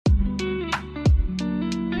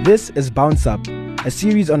This is Bounce Up, a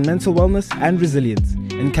series on mental wellness and resilience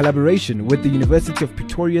in collaboration with the University of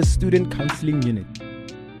Pretoria's Student Counseling Unit.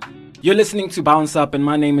 You're listening to Bounce Up, and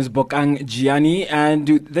my name is Bokang Gianni, and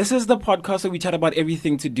this is the podcast where we chat about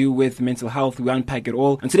everything to do with mental health. We unpack it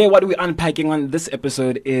all. And today, what we're unpacking on this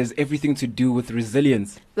episode is everything to do with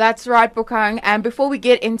resilience. That's right, Bokang. And before we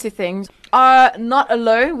get into things, not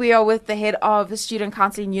alone. We are with the head of the Student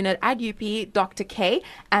Counseling Unit at UP, Dr. K,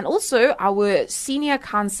 and also our senior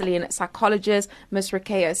counseling psychologist, Ms.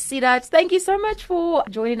 Ruqayya Sidat. Thank you so much for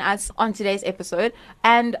joining us on today's episode.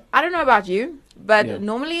 And I don't know about you, but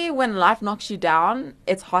normally when life knocks you down,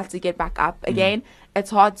 it's hard to get back up again. It's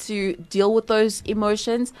hard to deal with those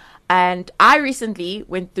emotions. And I recently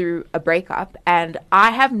went through a breakup, and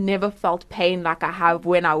I have never felt pain like I have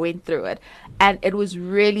when I went through it. And it was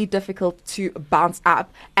really difficult to bounce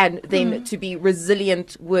up and then to be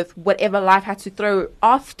resilient with whatever life had to throw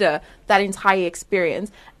after that entire experience.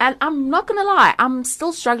 And I'm not going to lie, I'm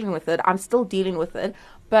still struggling with it. I'm still dealing with it.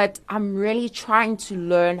 But I'm really trying to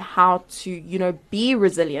learn how to, be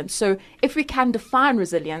resilient. So if we can define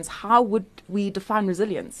resilience, how would we define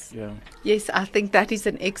resilience? Yeah. Yes, I think that is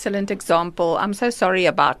an excellent example. I'm so sorry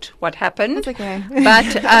about what happened. It's okay.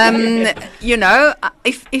 But,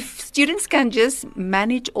 if students can just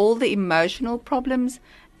manage all the emotional problems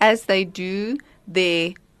as they do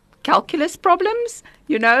their calculus problems,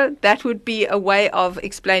 that would be a way of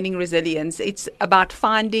explaining resilience. It's about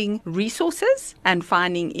finding resources and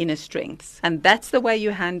finding inner strengths. And that's the way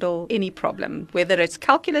you handle any problem, whether it's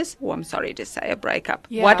calculus or, I'm sorry to say, a breakup.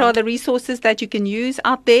 Yeah. What are the resources that you can use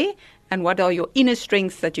out there? And what are your inner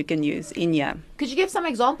strengths that you can use in here? Could you give some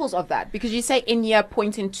examples of that? Because you say in here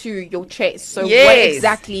pointing to your chest. So yes. What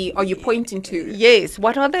exactly are you pointing to? Yes.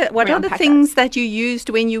 What are the things that you used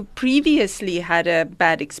when you previously had a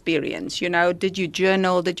bad experience? Did you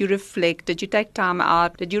journal? Did you reflect? Did you take time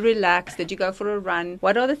out? Did you relax? Did you go for a run?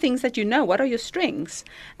 What are the things that you know? What are your strengths?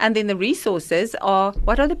 And then the resources are,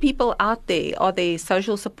 what are the people out there? Are there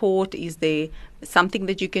social support? Is there something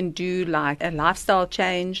that you can do, like a lifestyle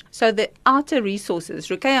change? So the outer resources,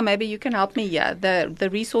 Ruqayya, maybe you can help me here. The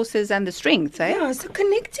resources and the strengths, eh? Yeah, so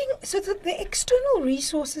connecting, the external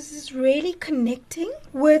resources is really connecting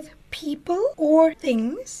with people or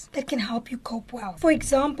things that can help you cope well. For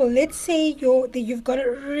example, let's say you've got a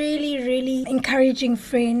really, really encouraging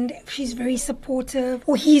friend. She's very supportive,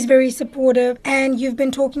 or he's very supportive, and you've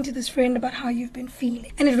been talking to this friend about how you've been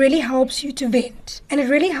feeling. And it really helps you to vent. And it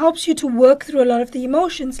really helps you to work through a lot of the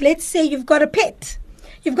emotions. Let's say you've got a pet.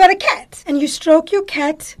 You've got a cat, and you stroke your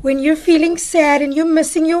cat when you're feeling sad and you're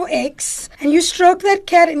missing your ex, and you stroke that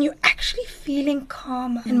cat and you're actually feeling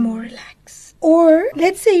calmer and more relaxed. Or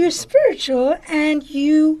let's say you're spiritual and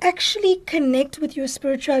you actually connect with your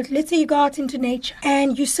spirituality. Let's say you go out into nature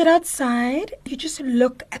and you sit outside, you just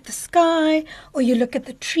look at the sky or you look at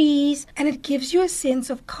the trees, and it gives you a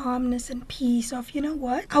sense of calmness and peace of, you know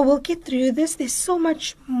what, I will get through this. There's so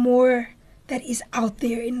much more that is out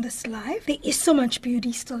there in this life. There is so much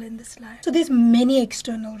beauty still in this life. So there's many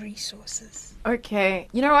external resources. Okay.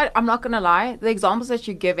 You know what? I'm not going to lie. The examples that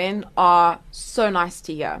you're giving are so nice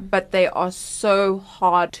to hear, but they are so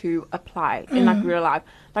hard to apply in real life.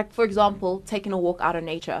 Like, for example, taking a walk out in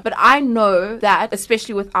nature. But I know that,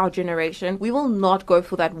 especially with our generation, we will not go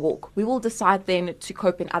for that walk. We will decide then to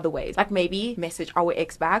cope in other ways. Like maybe message our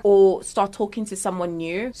ex back or start talking to someone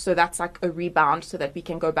new. So that's like a rebound so that we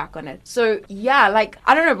can go back on it. So yeah,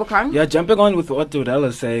 I don't know, Bokang. Yeah, jumping on with what Dodella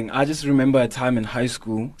is saying, I just remember a time in high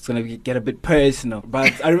school. It's going to get a bit personal.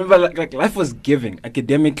 But I remember like life was giving.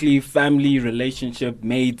 Academically, family, relationship,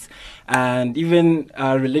 mates, and even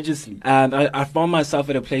religiously. And I found myself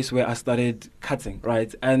at a place where I started cutting,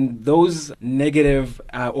 right? And those negative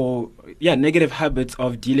negative habits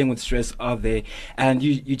of dealing with stress are there, and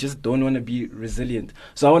you just don't want to be resilient.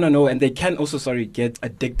 So I want to know, and they can also, get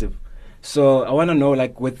addictive. So I want to know,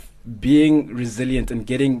 with being resilient and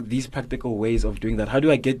getting these practical ways of doing that, how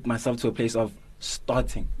do I get myself to a place of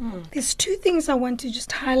starting? There's two things I want to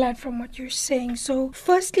just highlight from what you're saying. So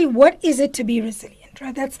firstly, what is it to be resilient?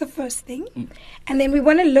 Right, that's the first thing. And then we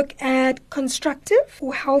want to look at constructive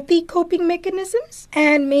or healthy coping mechanisms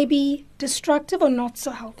and maybe destructive or not so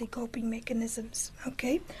healthy coping mechanisms.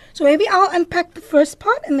 Okay, so maybe I'll unpack the first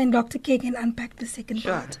part and then Dr. K can unpack the second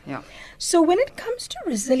part. Yeah. So when it comes to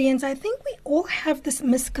resilience, I think we all have this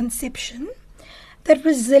misconception that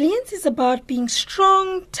resilience is about being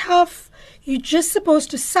strong, tough. You're just supposed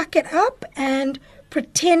to suck it up and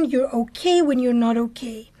pretend you're okay when you're not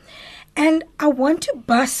okay. And I want to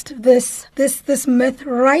bust this myth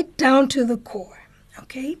right down to the core,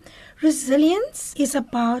 okay? resilience is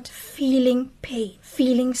about feeling pain,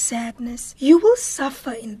 feeling sadness. You will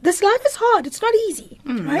suffer in this. Life is hard. It's not easy.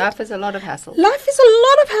 Right? Life is a lot of hassle. Life is a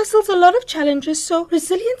lot of hassles, a lot of challenges. So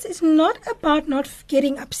resilience is not about not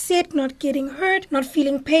getting upset, not getting hurt, not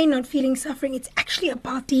feeling pain, not feeling suffering. It's actually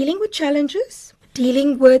about dealing with challenges,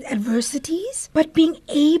 dealing with adversities, but being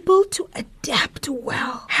able to adapt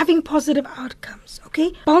well, having positive outcomes,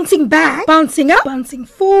 okay? Bouncing back, bouncing up, bouncing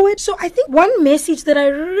forward. So I think one message that I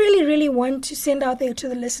really, really want to send out there to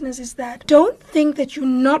the listeners is that don't think that you're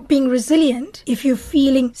not being resilient if you're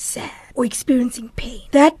feeling sad or experiencing pain.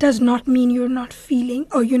 That does not mean you're not feeling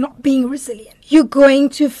or you're not being resilient. You're going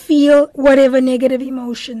to feel whatever negative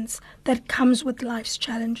emotions that comes with life's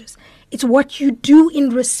challenges. It's what you do in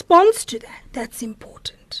response to that that's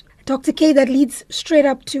important. Dr. K, that leads straight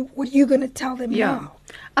up to what you're going to tell them now.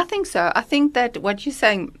 I think so. I think that what you're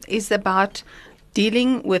saying is about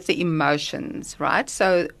dealing with the emotions, right?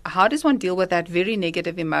 So how does one deal with that very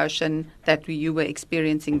negative emotion that you were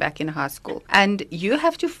experiencing back in high school? And you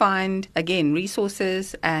have to find, again,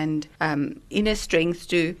 resources and inner strength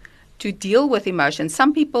to deal with emotions.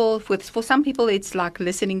 For some people, it's like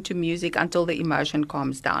listening to music until the emotion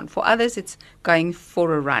calms down. For others, it's going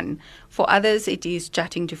for a run. For others, it is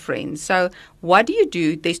chatting to friends. So what do you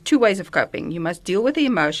do? There's two ways of coping. You must deal with the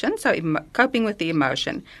emotion, so coping with the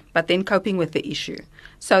emotion, but then coping with the issue.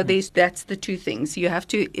 So that's the two things. You have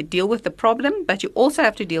to deal with the problem, but you also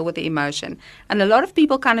have to deal with the emotion. And a lot of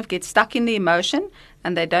people kind of get stuck in the emotion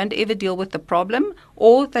and they don't ever deal with the problem,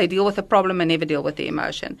 or they deal with the problem and never deal with the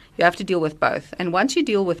emotion. You have to deal with both. And once you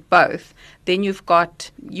deal with both, then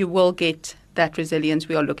you will get that resilience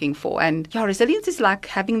we are looking for. And resilience is like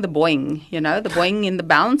having the boing, the boing in the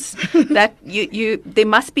bounce. That there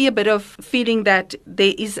must be a bit of feeling that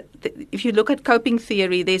there is, if you look at coping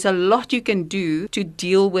theory, there's a lot you can do to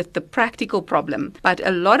deal with the practical problem. But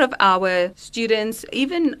a lot of our students,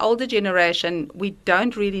 even older generation, we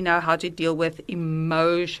don't really know how to deal with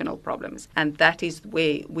emotional problems. And that is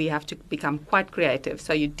where we have to become quite creative.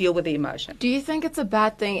 So you deal with the emotion. Do you think it's a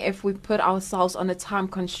bad thing if we put ourselves on a time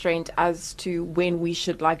constraint as to when we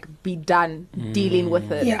should be done dealing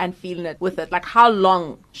with it and feeling it with it? Like, how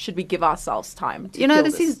long should we give ourselves time to feel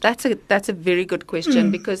this? That's a very good question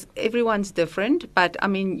because everyone's different. But I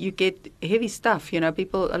mean, you get heavy stuff. A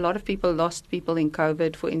lot of people lost people in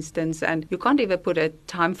COVID, for instance, and you can't ever put a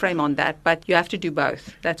time frame on that. But you have to do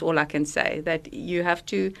both. That's all I can say. That you have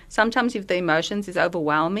to. Sometimes, if the emotions is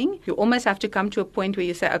overwhelming, you almost have to come to a point where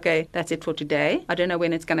you say, okay, that's it for today. I don't know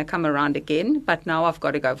when it's going to come around again, but now I've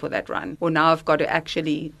got to go for that run. Or now I've got to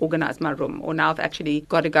actually organize my room, or now I've actually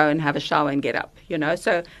got to go and have a shower and get up,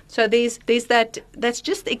 So there's that's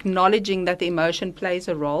just acknowledging that the emotion plays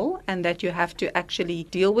a role and that you have to actually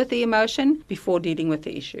deal with the emotion before dealing with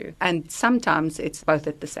the issue. And sometimes it's both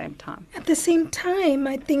at the same time. At the same time,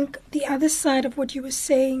 I think the other side of what you were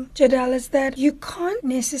saying, Jadal, is that you can't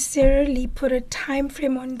necessarily put a time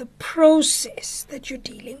frame on the process that you're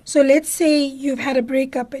dealing. So let's say you've had a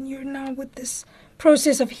breakup and you're now with this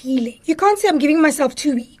process of healing. You can't say I'm giving myself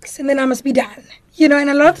 2 weeks and then I must be done.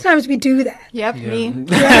 And a lot of times we do that. Yep, me.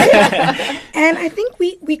 Right? And I think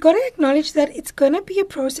we got to acknowledge that it's going to be a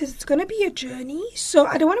process. It's going to be a journey. So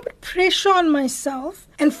I don't want to put pressure on myself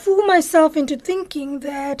and fool myself into thinking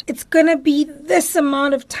that it's going to be this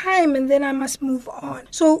amount of time and then I must move on.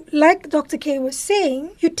 So like Dr. K was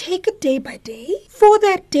saying, you take it day by day. For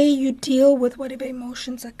that day, you deal with whatever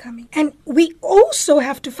emotions are coming. And we also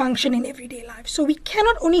have to function in everyday life. So we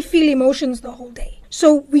cannot only feel emotions the whole day.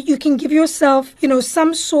 So you can give yourself,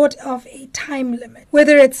 some sort of a time limit,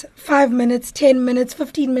 whether it's 5 minutes, 10 minutes,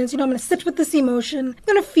 15 minutes. I'm going to sit with this emotion,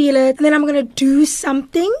 I'm going to feel it, and then I'm going to do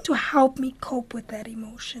something to help me cope with that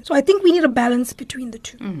emotion. So I think we need a balance between the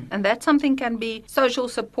two. And that something can be social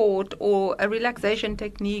support or a relaxation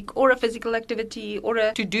technique or a physical activity or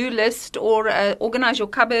a to-do list or organize your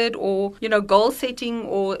cupboard or, goal setting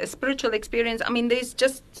or a spiritual experience. I mean,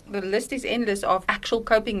 the list is endless of actual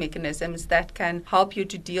coping mechanisms that can help you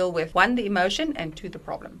to deal with, one, the emotion, and two, the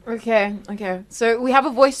problem. Okay. So we have a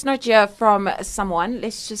voice note here from someone.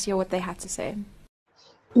 Let's just hear what they had to say.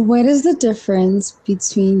 What is the difference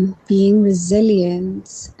between being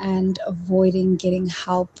resilient and avoiding getting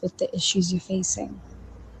help with the issues you're facing?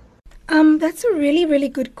 That's a really, really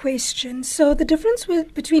good question. So the difference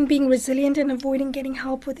between being resilient and avoiding getting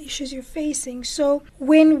help with issues you're facing. So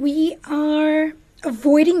when we are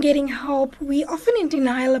avoiding getting help, we often in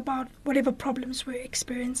denial about whatever problems we're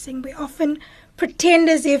experiencing. We often pretend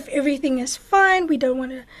as if everything is fine. We don't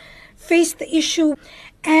want to face the issue.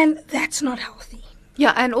 And that's not healthy.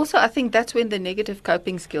 Yeah, and also I think that's when the negative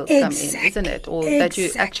coping skills come in, isn't it? Or that you're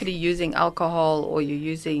actually using alcohol, or you're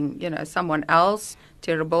using, someone else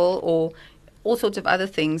terrible, or all sorts of other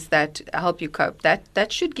things that help you cope.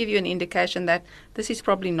 That should give you an indication that this is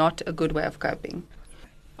probably not a good way of coping.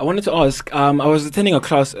 I wanted to ask, I was attending a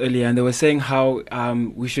class earlier and they were saying how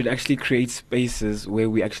we should actually create spaces where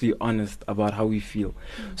we're actually honest about how we feel.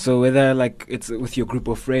 Mm-hmm. So whether like it's with your group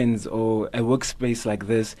of friends or a workspace like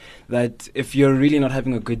this, that if you're really not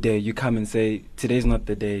having a good day, you come and say, today's not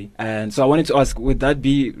the day. And so I wanted to ask, would that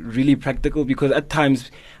be really practical? Because at times,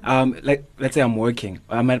 like let's say I'm working,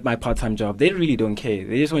 I'm at my part-time job, they really don't care.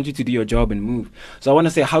 They just want you to do your job and move. So I want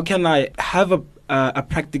to say, how can I have a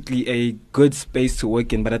practically a good space to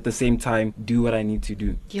work in, but at the same time do what I need to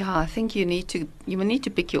do? Yeah, I think you need to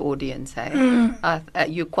pick your audience.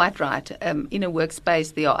 You're quite right. In a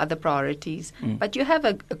workspace, there are other priorities, but you have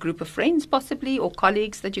a group of friends possibly, or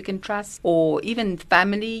colleagues that you can trust, or even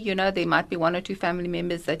family. There might be one or two family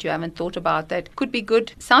members that you haven't thought about that could be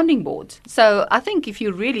good sounding boards. So I think if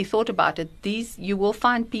you really thought about it, you will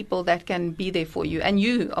find people that can be there for you, and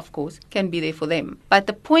you, of course, can be there for them. But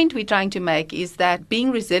the point we're trying to make is that being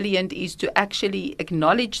resilient is to actually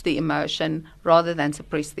acknowledge the emotion rather than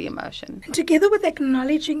suppress the emotion. And together with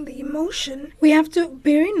acknowledging the emotion, we have to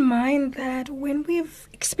bear in mind that when we're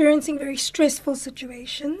experiencing very stressful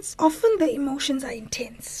situations, often the emotions are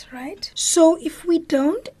intense, right? So if we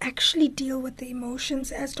don't actually deal with the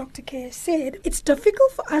emotions, as Dr. K said, it's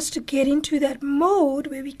difficult for us to get into that mode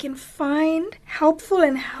where we can find helpful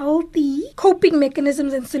and healthy coping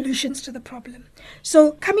mechanisms and solutions to the problem.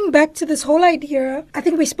 So coming back to this whole idea, I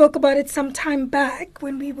think we spoke about it some time back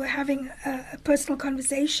when we were having a personal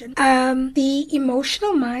conversation, the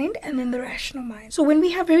emotional mind and then the rational mind. So when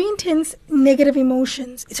we have very intense negative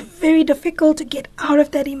emotions, it's very difficult to get out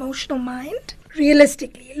of that emotional mind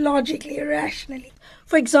realistically, logically, rationally.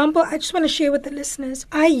 For example, I just want to share with the listeners,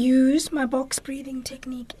 I use my box breathing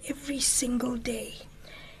technique every single day.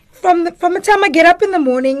 From the time I get up in the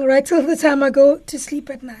morning right till the time I go to sleep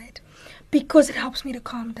at night, because it helps me to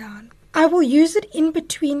calm down. I will use it in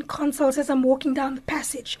between consults as I'm walking down the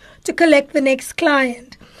passage to collect the next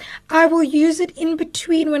client. I will use it in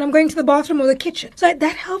between when I'm going to the bathroom or the kitchen. So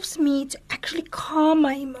that helps me to actually calm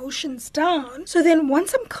my emotions down. So then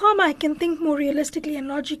once I'm calm, I can think more realistically and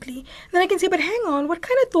logically. And then I can say, but hang on, what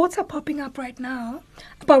kind of thoughts are popping up right now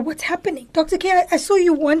about what's happening? Dr. K, I saw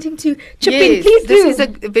you wanting to chip in. Please do. This is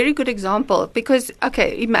a very good example because,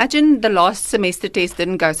 imagine the last semester test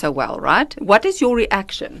didn't go so well, right? What is your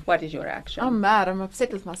reaction? I'm mad. I'm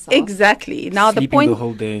upset with myself. Exactly. Now Sleeping the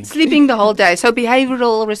whole day. Sleeping the whole day. So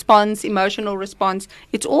behavioral response, emotional response,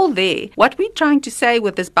 it's all there. What we're trying to say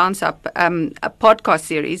with this Bounce Up a podcast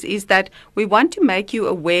series is that we want to make you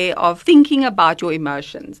aware of thinking about your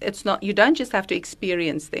emotions. It's not, you don't just have to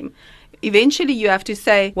experience them. Eventually you have to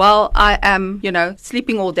say, well, I am,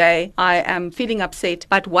 sleeping all day. I am feeling upset.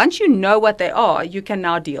 But once you know what they are, you can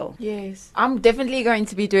now deal. Yes. I'm definitely going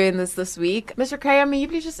to be doing this week. Mr. Kaya, may you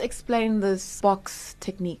please just explain this box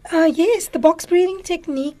technique? Yes, the box breathing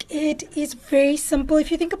technique, it is very simple.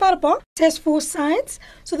 If you think about a box, it has 4 sides.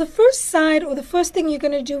 So the first side, or the first thing you're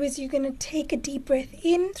going to do is you're going to take a deep breath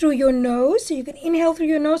in through your nose. So you can inhale through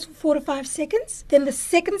your nose for 4 to 5 seconds. Then the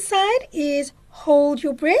second side is hold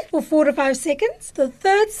your breath for 4 to 5 seconds. The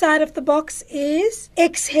third side of the box is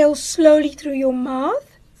exhale slowly through your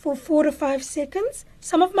mouth for 4 to 5 seconds.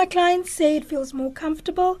 Some of my clients say it feels more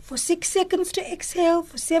comfortable for 6 seconds to exhale.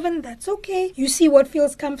 For 7, that's okay. You see what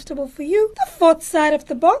feels comfortable for you. The fourth side of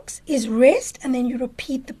the box is rest, and then you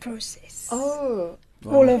repeat the process. Oh,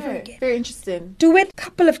 all over again. Very interesting. Do it a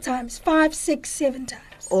couple of times, 5, 6, 7 times.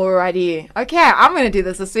 Alrighty. Okay, I'm going to do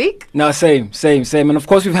this week. No, same. And of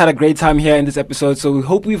course, we've had a great time here in this episode. So we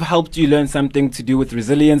hope we've helped you learn something to do with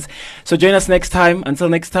resilience. So join us next time. Until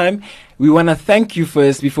next time, we want to thank you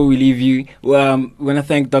first before we leave you. We want to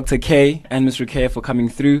thank Dr. K and Mr. K for coming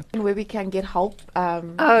through. And where we can get help.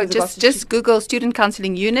 Just Google Student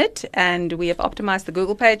Counseling Unit, and we have optimized the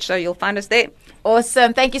Google page, so you'll find us there.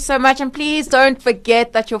 Awesome. Thank you so much. And please don't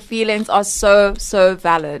forget that your feelings are so, so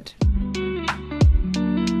valid.